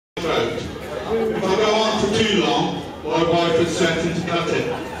If I go on for too long, my wife has threatened to cut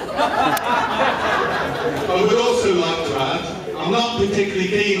it. I would also like to add, I'm not particularly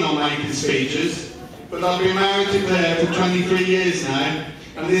keen on making speeches, but I've been married to Claire for 23 years now,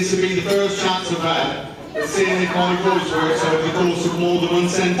 and this will be the first chance I've had of seeing if my voice works over the course of more than one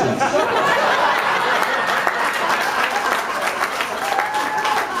sentence.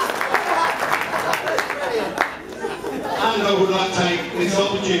 And I would like to take this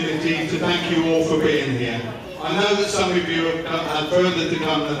opportunity to thank you all for being here. I know that some of you have had further to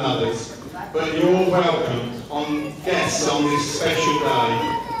come than others, but you're all welcome on guests on this special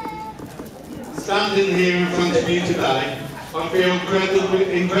day. Standing here in front of you today, I feel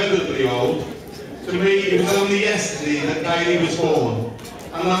incredibly old. To me, it was only yesterday that Kayleigh was born,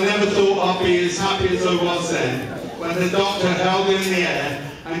 and I never thought I'd be as happy as I was then, when the doctor held her in the air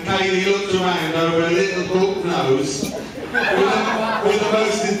and Kayleigh looked around over her little hooked nose with the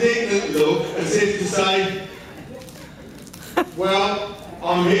most indignant look, as if to say, well,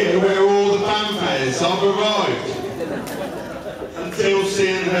 I'm here where all the fanfares, I've arrived. Until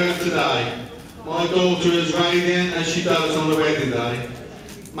seeing her today, my daughter as radiant as she does on the wedding day,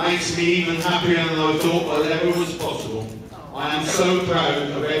 makes me even happier than I thought that ever was possible. I am so proud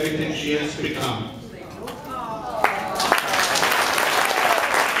of everything she has become.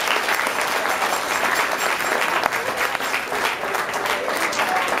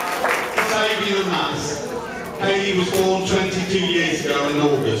 To save you the mass, Kayleigh was born 22 years ago in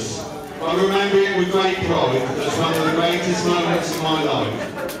August. I remember it with great pride as one of the greatest moments of my life.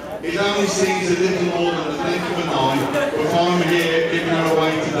 It only seems a little more than a blink of an eye before I'm here giving her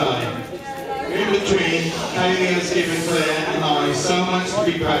away today. In between, Kayleigh has given Claire and I so much to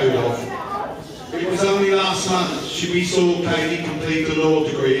be proud of. It was only last month we saw Kayleigh complete a law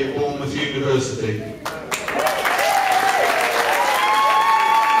degree at Bournemouth University.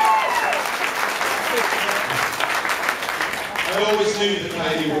 I always knew that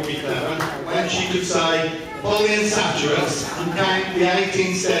Kayleigh would be clever when she could say polyunsaturates and count the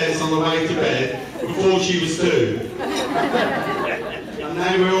 18 stairs on the way to bed before she was 2. And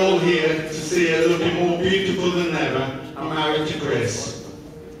now we're all here to see her looking more beautiful than ever and married to Chris.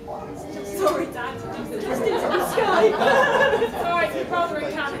 Sorry, Dad, just into the sky. Sorry, it's your brother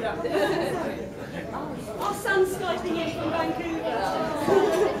in Canada. Our son's Skyping in from Vancouver.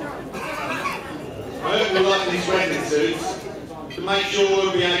 I hope you like these wedding suits. To make sure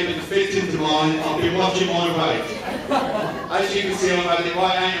we'll be able to fit into mine, I've been watching my weight. As you can see, I've had it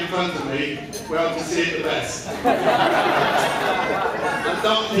right out in front of me, where I can see it the best. I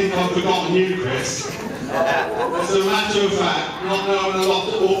don't think I've forgotten you, Chris. As a matter of fact, not knowing an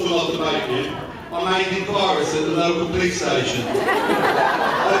awful lot about you, I made inquiries at the local police station. I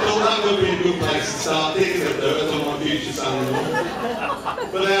thought that would be a good place to start digging up dirt on my future son-in-law.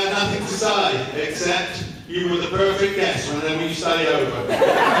 But they had nothing to say, except you were the perfect guest whenever you stay over.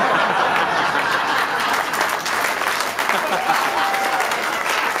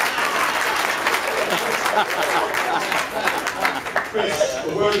 Chris, a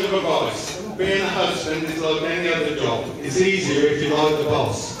word of advice. Being a husband is like any other job. It's easier if you like the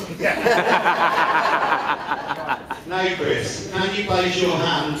boss. Now, Chris, can you place your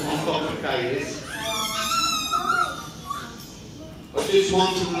hand on top of Kayleigh's? I just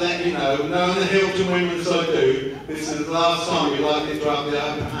wanted to let you know, knowing the Hilton women as I do, this is the last time you're likely to have the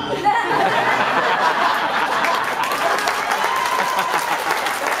upper hand.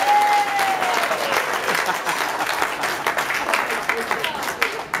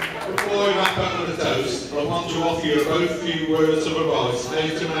 Before I wrap up with a toast, I want to offer you both a few words of advice how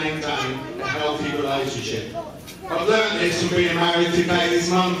to maintain a healthy relationship. I've learned this from being married to Kayleigh's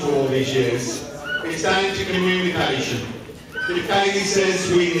mum for all these years. It's down to communication. If Kayleigh says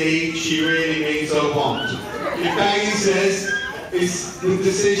we need, she really means I want. If Kayleigh says the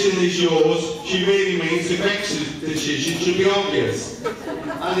decision is yours, she really means the correct decision should be obvious.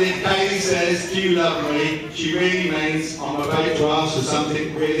 And if Kayleigh says, do you love me, she really means I'm about to ask for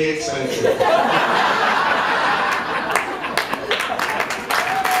something really expensive.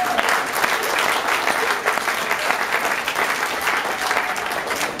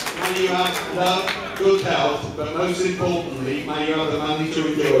 May you have love, good health, but most importantly, may you have the money to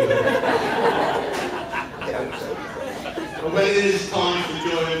enjoy them. But when it is time for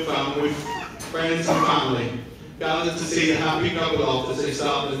joy and fun with friends and family, gathered to see the happy couple off as they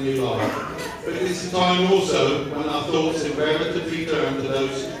start a new life. But it's a time also when our thoughts invariably turn to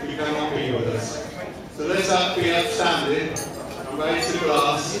those who cannot be with us. So let's be upstanding and raise the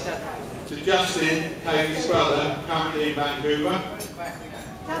glass to Justin, Kayleigh's brother, currently in Vancouver.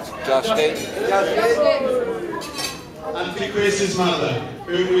 Justin. And to Chris's mother,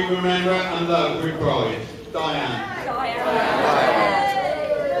 who we remember and love with pride, Diane.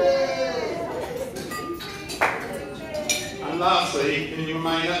 And lastly, can you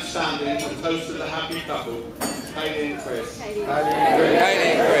remain upstanding and toast to the happy couple, Kayleigh and Chris. Kayleigh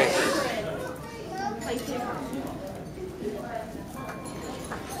and Chris. Thank you.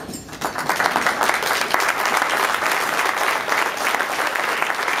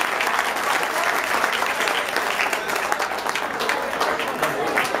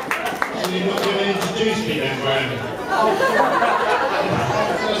 You're not going to introduce me then, Graham? I've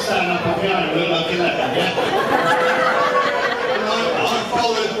got to stand up and behind look like 11, yeah? I'm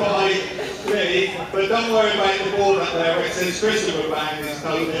followed by Lee, but don't worry about the board up there where it says Christopher Bang is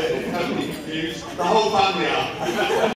totally confused. The whole family are.